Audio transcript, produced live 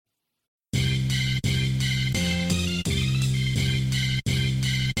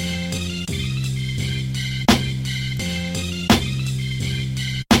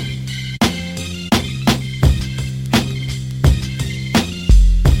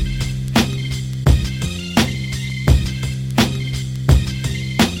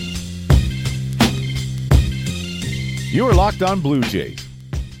You are Locked On Blue Jays,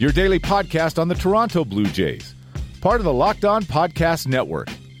 your daily podcast on the Toronto Blue Jays, part of the Locked On Podcast Network,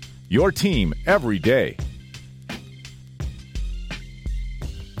 your team every day.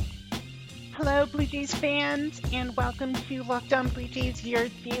 Hello, Blue Jays fans, and welcome to Locked On Blue Jays, your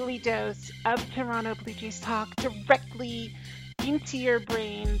daily dose of Toronto Blue Jays talk directly into your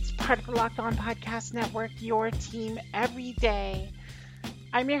brains, part of the Locked On Podcast Network, your team every day.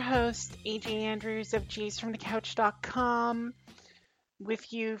 I'm your host, AJ Andrews of JaysFromTheCouch.com,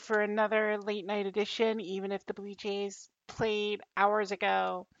 with you for another late night edition, even if the Blue Jays played hours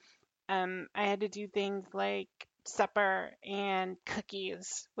ago. I had to do things like supper and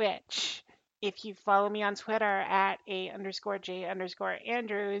cookies, which, if you follow me on Twitter at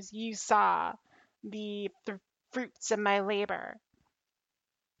 @A_J_Andrews, you saw the fruits of my labor.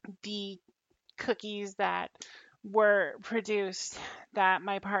 The cookies that were produced that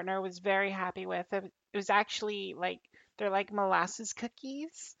my partner was very happy with. It was actually they're like molasses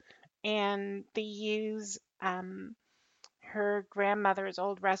cookies, and they use her grandmother's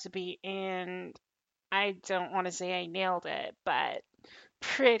old recipe, and I don't want to say I nailed it, but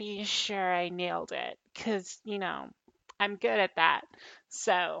pretty sure I nailed it because, I'm good at that.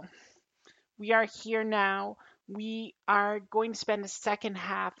 So we are here now. We are going to spend the second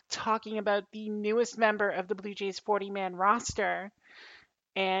half talking about the newest member of the Blue Jays 40-man roster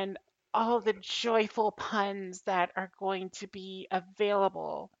and all the joyful puns that are going to be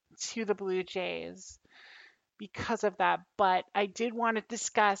available to the Blue Jays because of that. But I did want to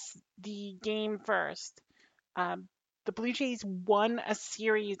discuss the game first. The Blue Jays won a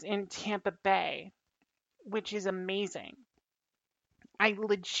series in Tampa Bay, which is amazing. I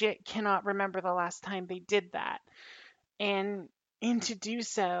legit cannot remember the last time they did that. And to do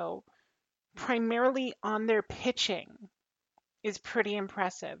so primarily on their pitching is pretty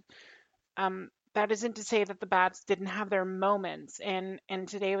impressive. That isn't to say that the bats didn't have their moments, and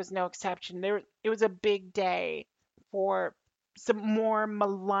today was no exception. It was a big day for some more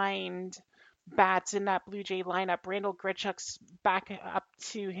maligned bats in that Blue Jay lineup. Randall Grichuk's back up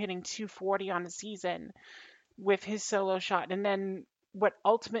to hitting 240 on the season with his solo shot, and then what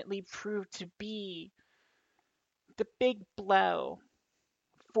ultimately proved to be the big blow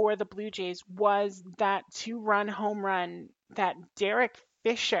for the Blue Jays was that 2-run home run that Derek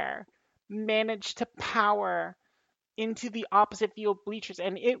Fisher managed to power into the opposite field bleachers.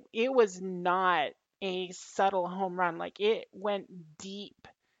 And it was not a subtle home run. Like, it went deep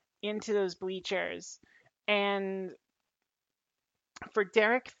into those bleachers. And for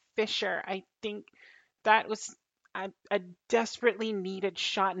Derek Fisher, I think that was a desperately needed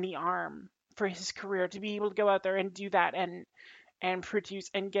shot in the arm for his career, to be able to go out there and do that and produce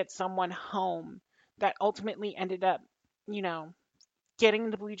and get someone home that ultimately ended up, getting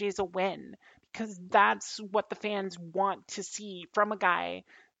the Blue Jays a win, because that's what the fans want to see from a guy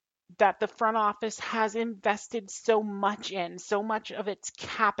that the front office has invested so much in, so much of its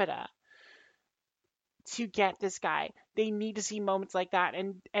capita to get this guy. They need to see moments like that.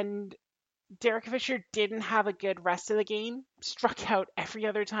 And Derek Fisher didn't have a good rest of the game, struck out every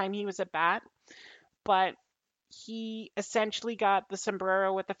other time he was at bat, but he essentially got the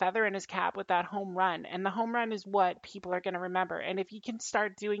sombrero with the feather in his cap with that home run. And the home run is what people are going to remember. And if he can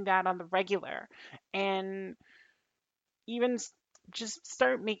start doing that on the regular and even just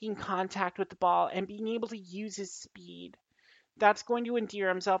start making contact with the ball and being able to use his speed, that's going to endear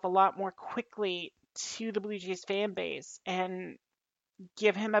himself a lot more quickly to the Blue Jays fan base and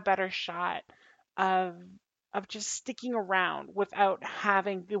give him a better shot of just sticking around without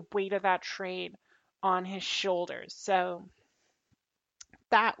having the weight of that trade on his shoulders. So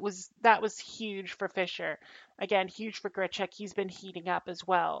that was huge for Fisher. Again, huge for Grichuk. He's been heating up as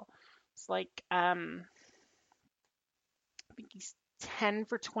well. It's like I think he's 10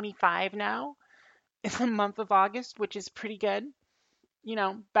 for 25 now in the month of August, which is pretty good.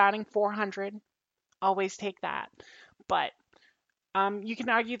 Batting 400, always take that. But you can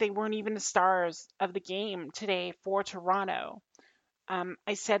argue they weren't even the stars of the game today for Toronto.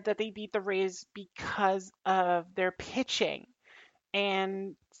 I said that they beat the Rays because of their pitching,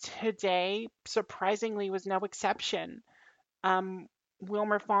 and today, surprisingly, was no exception.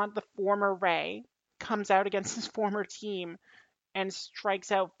 Wilmer Font, the former Ray, comes out against his former team and strikes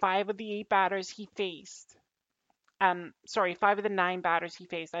out 5 of the 8 batters he faced. 5 of the 9 batters he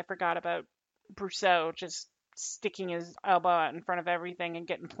faced. I forgot about Brousseau just sticking his elbow out in front of everything and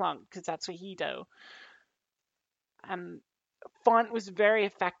getting plunked, because that's what he do. Font was very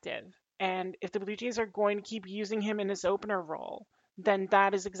effective, and if the Blue Jays are going to keep using him in his opener role, then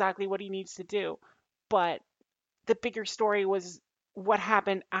that is exactly what he needs to do. But the bigger story was what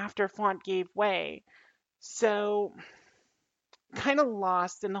happened after Font gave way. So kind of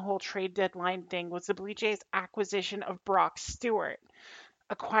lost in the whole trade deadline thing was the Blue Jays' acquisition of Brock Stewart,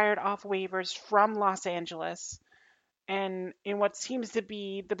 acquired off waivers from Los Angeles, and in what seems to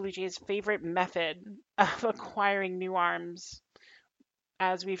be the Blue Jays' favorite method of acquiring new arms.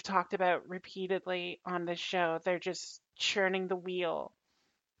 As we've talked about repeatedly on this show, they're just churning the wheel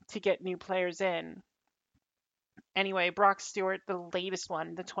to get new players in. Anyway, Brock Stewart, the latest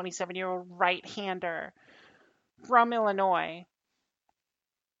one, the 27-year-old right-hander from Illinois.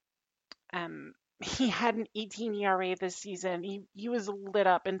 He had an 18 ERA this season. He was lit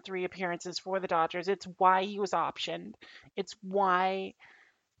up in 3 appearances for the Dodgers. It's why he was optioned. It's why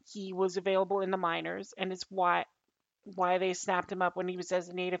he was available in the minors, and it's why they snapped him up when he was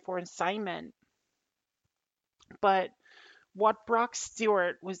designated for assignment. But what Brock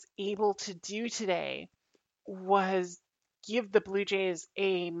Stewart was able to do today was give the Blue Jays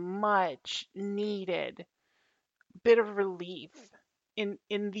a much needed bit of relief in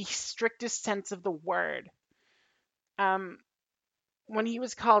the strictest sense of the word. When he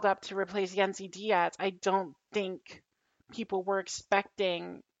was called up to replace Yennsy Diaz, I don't think people were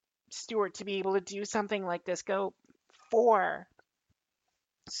expecting Stewart to be able to do something like this, go 4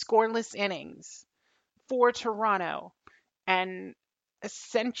 scoreless innings for Toronto and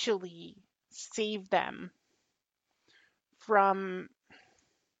essentially save them from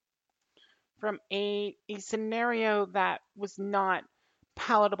a scenario that was not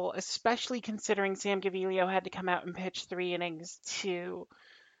palatable, especially considering Sam Gaviglio had to come out and pitch 3 innings to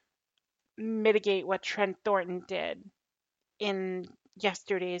mitigate what Trent Thornton did in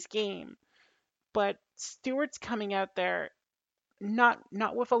yesterday's game. But Stewart's coming out there not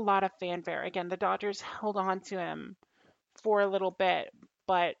with a lot of fanfare. Again, the Dodgers held on to him for a little bit,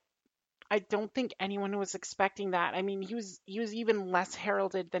 but I don't think anyone was expecting that. I mean, he was even less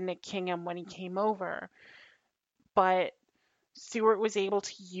heralded than Nick Kingham when he came over. But Stewart was able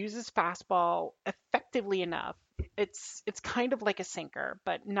to use his fastball effectively enough. It's kind of like a sinker,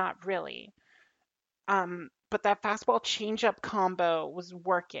 but not really. But that fastball changeup combo was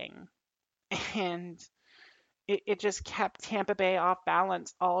working, and it just kept Tampa Bay off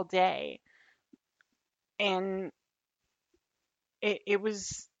balance all day. And it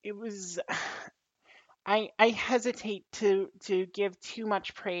was I hesitate to give too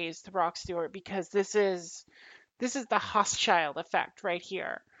much praise to Brock Stewart because this is the Hostchild effect right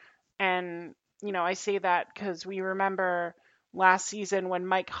here. And I say that because we remember last season when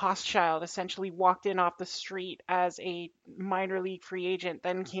Mike Hostchild essentially walked in off the street as a minor league free agent,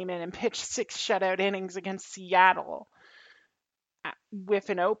 then came in and pitched 6 shutout innings against Seattle with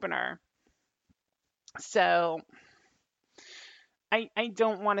an opener. So I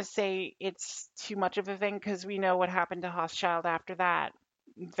don't want to say it's too much of a thing because we know what happened to Hostchild after that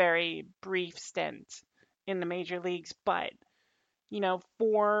very brief stint in the major leagues. But,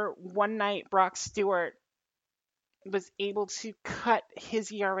 for one night, Brock Stewart was able to cut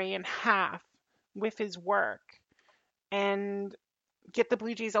his ERA in half with his work and get the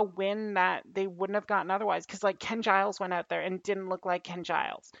Blue Jays a win that they wouldn't have gotten otherwise. Because Ken Giles went out there and didn't look like Ken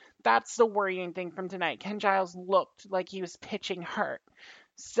Giles. That's the worrying thing from tonight. Ken Giles looked like he was pitching hurt.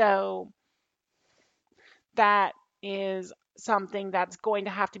 So that is something that's going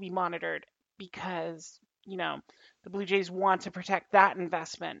to have to be monitored because, the Blue Jays want to protect that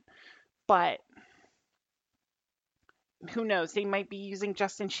investment. But who knows? They might be using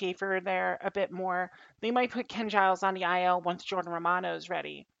Justin Schaefer there a bit more. They might put Ken Giles on the IL once Jordan Romano is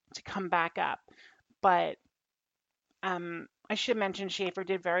ready to come back up. But I should mention Schaefer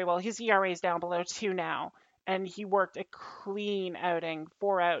did very well. His ERA is down below 2 now, and he worked a clean outing,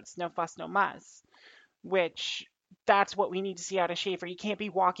 4 outs, no fuss, no muss, which that's what we need to see out of Schaefer. He can't be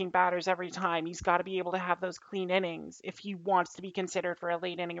walking batters every time. He's got to be able to have those clean innings if he wants to be considered for a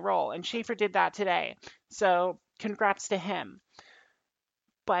late inning role. And Schaefer did that today. So congrats to him.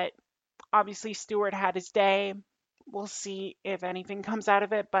 But obviously Stewart had his day. We'll see if anything comes out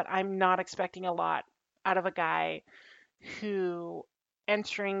of it, but I'm not expecting a lot out of a guy who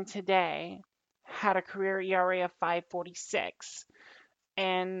entering today had a career ERA of 5.46.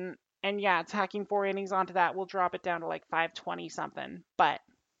 And yeah, tacking 4 innings onto that will drop it down to 520 something. But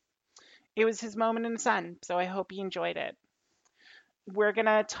it was his moment in the sun, so I hope he enjoyed it. We're going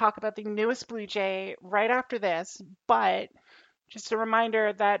to talk about the newest Blue Jay right after this, but just a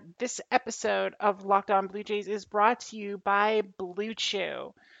reminder that this episode of Locked On Blue Jays is brought to you by Blue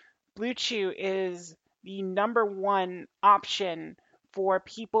Chew. Blue Chew is the #1 option for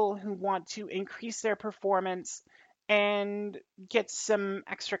people who want to increase their performance and get some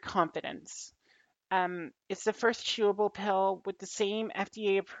extra confidence. It's the first chewable pill with the same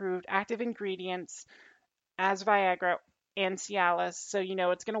FDA-approved active ingredients as Viagra and Cialis, so you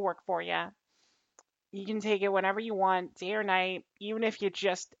know it's going to work for you. You can take it whenever you want, day or night, even if you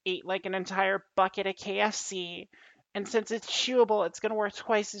just ate like an entire bucket of KFC. And since it's chewable, it's going to work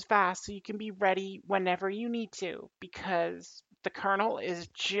twice as fast, so you can be ready whenever you need to, because the kernel is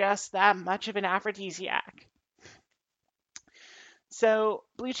just that much of an aphrodisiac. So,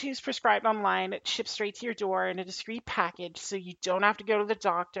 Blue Chew's prescribed online. It ships straight to your door in a discreet package, so you don't have to go to the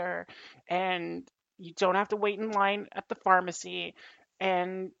doctor and you don't have to wait in line at the pharmacy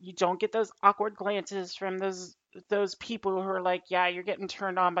and you don't get those awkward glances from those people who are like, "Yeah, you're getting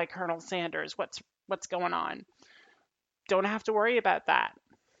turned on by Colonel Sanders. What's going on?" Don't have to worry about that.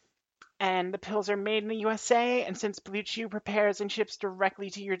 And the pills are made in the USA, and since Blue Chew prepares and ships directly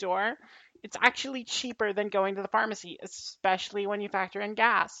to your door, it's actually cheaper than going to the pharmacy, especially when you factor in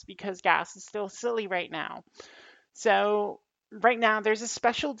gas, because gas is still silly right now. So, right now, there's a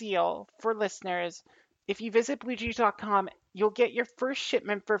special deal for listeners. If you visit BlueJeans.com, you'll get your first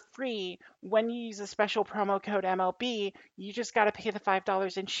shipment for free when you use a special promo code MLB. You just got to pay the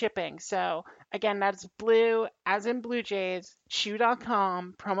 $5 in shipping. So, again, that's blue, as in Blue Jays,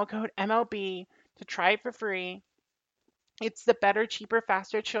 chew.com, promo code MLB to try it for free. It's the better, cheaper,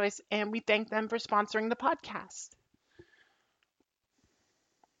 faster choice, and we thank them for sponsoring the podcast.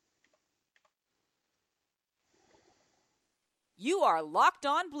 You are Locked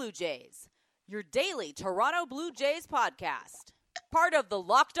On Blue Jays, your daily Toronto Blue Jays podcast. Part of the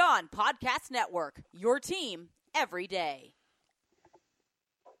Locked On Podcast Network, your team every day.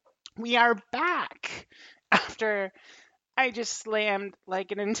 We are back after I just slammed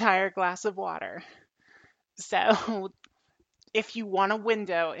like an entire glass of water. So, if you want a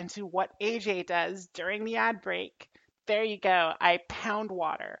window into what AJ does during the ad break, there you go. I pound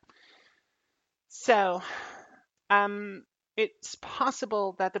water. So, it's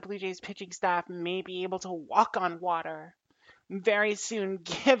possible that the Blue Jays pitching staff may be able to walk on water very soon,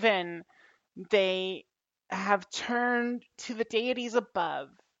 given they have turned to the deities above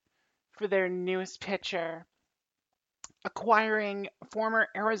for their newest pitcher, acquiring former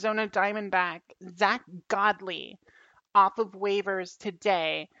Arizona Diamondback Zack Godley off of waivers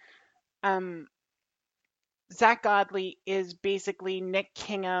today. Zack Godley is basically Nick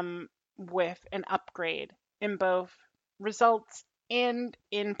Kingham with an upgrade in both results and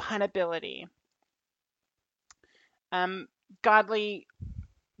in puntability. Godley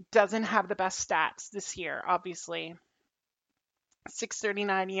doesn't have the best stats this year, obviously.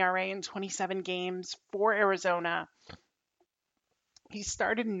 6.39 ERA in 27 games for Arizona. He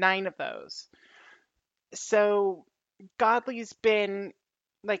started 9 of those. So Godley's been,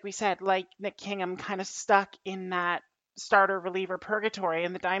 like we said, like Nick Kingham, kind of stuck in that starter reliever purgatory,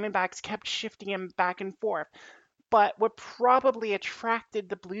 and the Diamondbacks kept shifting him back and forth. But what probably attracted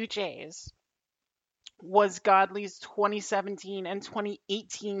the Blue Jays was Godley's 2017 and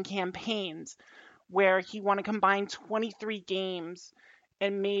 2018 campaigns, where he won a combined 23 games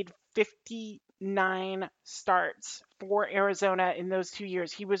and made 59 starts for Arizona in those 2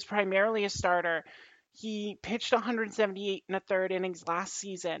 years. He was primarily a starter. He pitched 178 and a third innings last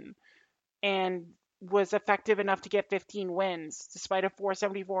season and was effective enough to get 15 wins despite a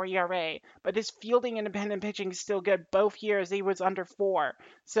 4.74 ERA. But his fielding independent pitching is still good. Both years he was under 4.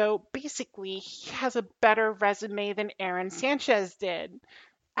 So basically, he has a better resume than Aaron Sanchez did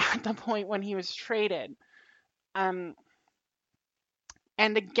at the point when he was traded. And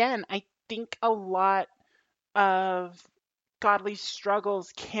again, I think a lot of Godley's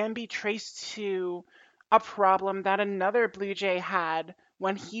struggles can be traced to a problem that another Blue Jay had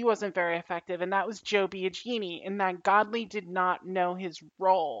when he wasn't very effective, and that was Joe Biagini, in that Godley did not know his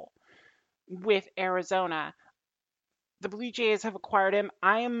role with Arizona. The Blue Jays have acquired him.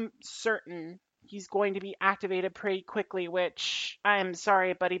 I am certain he's going to be activated pretty quickly, which I'm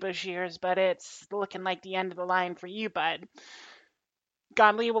sorry, Buddy Bushiers, but it's looking like the end of the line for you, bud.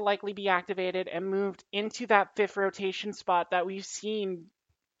 Godley will likely be activated and moved into that 5th rotation spot that we've seen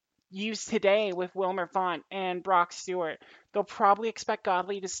used today with Wilmer Font and Brock Stewart. They'll probably expect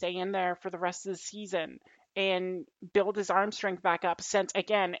Godley to stay in there for the rest of the season and build his arm strength back up, since,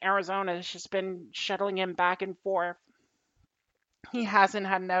 again, Arizona has just been shuttling him back and forth. He hasn't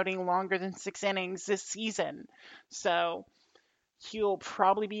had an outing longer than 6 innings this season. So he'll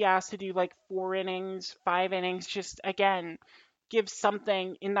probably be asked to do like 4 innings, 5 innings, just, again, give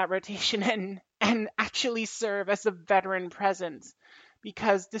something in that rotation and actually serve as a veteran presence.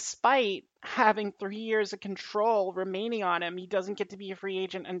 Because despite having 3 years of control remaining on him, he doesn't get to be a free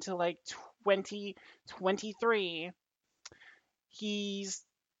agent until like 2023. He's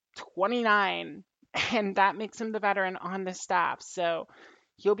 29, and that makes him the veteran on the staff. So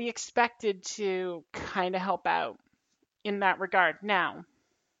he'll be expected to kind of help out. in that regard. Now,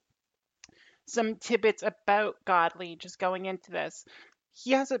 some tidbits about Godley, just going into this.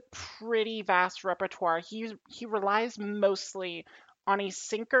 He has a pretty vast repertoire. He relies mostly on a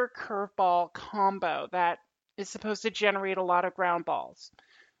sinker curveball combo that is supposed to generate a lot of ground balls.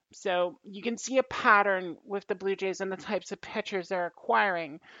 So you can see a pattern with the Blue Jays and the types of pitchers they're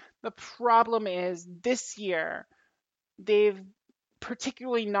acquiring. The problem is this year, they've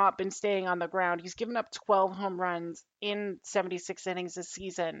particularly not been staying on the ground. He's given up 12 home runs in 76 innings this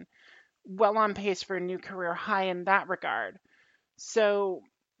season, well on pace for a new career high in that regard. So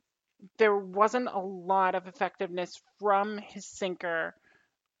there wasn't a lot of effectiveness from his sinker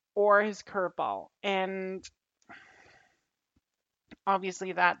or his curveball. And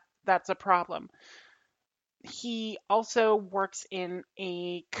obviously that's a problem. He also works in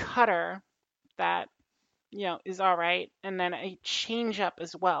a cutter that, is all right, and then a changeup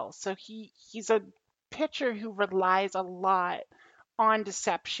as well. So he's a pitcher who relies a lot on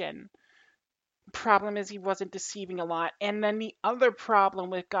deception. Problem is he wasn't deceiving a lot. And then the other problem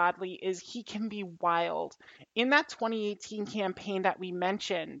with Godley is he can be wild. In that 2018 campaign that we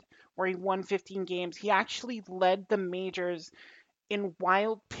mentioned, where he won 15 games, he actually led the majors in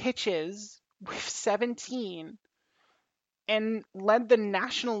wild pitches with 17 and led the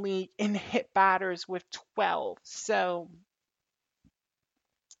National League in hit batters with 12. So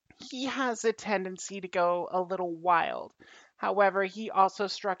he has a tendency to go a little wild. However, he also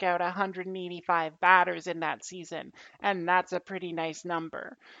struck out 185 batters in that season, and that's a pretty nice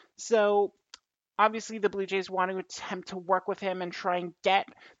number. So obviously the Blue Jays want to attempt to work with him and try and get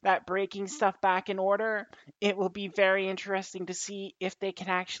that breaking stuff back in order. It will be very interesting to see if they can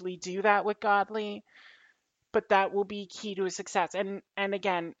actually do that with Godley, but that will be key to his success. And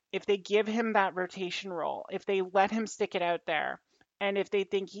again, if they give him that rotation role, if they let him stick it out there, and if they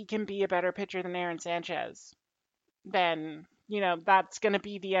think he can be a better pitcher than Aaron Sanchez, then, that's going to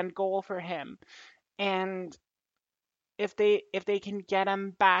be the end goal for him. And if they can get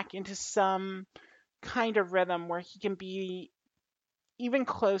him back into some kind of rhythm where he can be even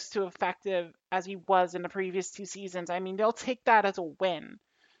close to effective as he was in the previous 2 seasons, I mean, they'll take that as a win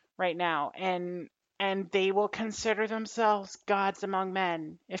right now. And they will consider themselves gods among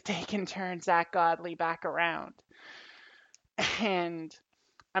men if they can turn Zack Godley back around. And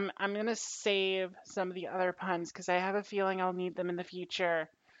I'm going to save some of the other puns because I have a feeling I'll need them in the future.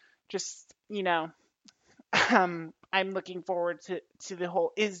 Just, I'm looking forward to the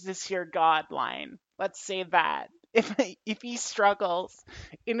whole "is this your God" line. Let's say that. If he struggles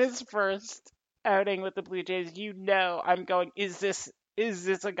in his first outing with the Blue Jays, I'm going, is this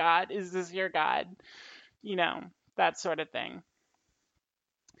a God? Is this your God? That sort of thing.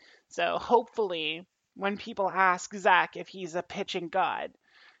 So hopefully when people ask Zach if he's a pitching god,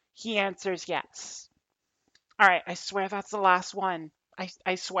 he answers yes. All right, I swear that's the last one.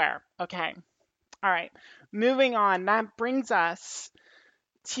 I swear. Okay. All right, moving on. That brings us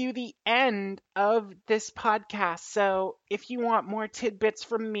to the end of this podcast. So if you want more tidbits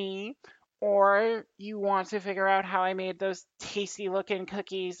from me, or you want to figure out how I made those tasty looking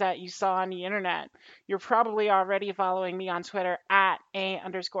cookies that you saw on the internet, you're probably already following me on Twitter at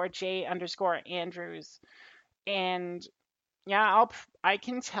 @A_J_Andrews. And yeah, I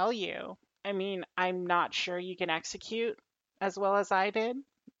can tell you, I mean, I'm not sure you can execute as well as I did,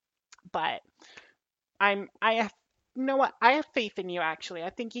 but I have, I have faith in you, actually.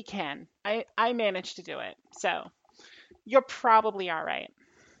 I think you can. I managed to do it. So you're probably all right.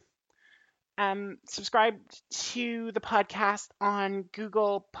 Subscribe to the podcast on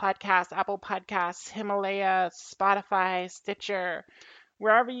Google Podcasts, Apple Podcasts, Himalaya, Spotify, Stitcher,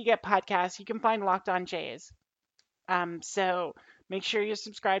 wherever you get podcasts, you can find Locked On Jays. So make sure you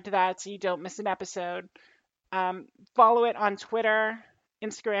subscribe to that so you don't miss an episode. Follow it on Twitter,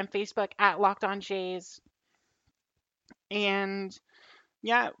 Instagram, Facebook at Locked On Jays. And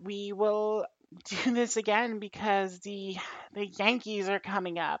yeah, we will do this again because the Yankees are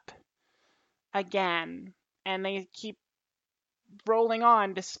coming up again, and they keep rolling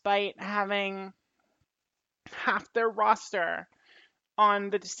on despite having half their roster on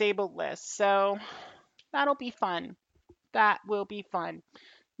the disabled list. So that'll be fun. That will be fun.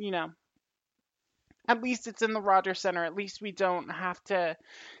 At least it's in the Rogers Center. At least we don't have to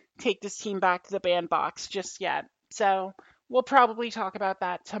take this team back to the bandbox just yet. So we'll probably talk about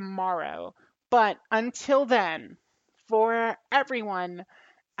that tomorrow. But until then, for everyone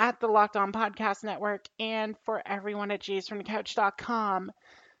at the Locked On Podcast Network and for everyone at jaysfromthecouch.com,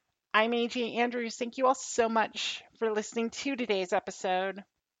 I'm AJ Andrews. Thank you all so much for listening to today's episode,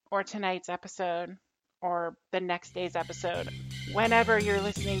 or tonight's episode, or the next day's episode. Whenever you're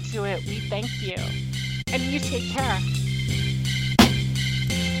listening to it, we thank you. And you take care.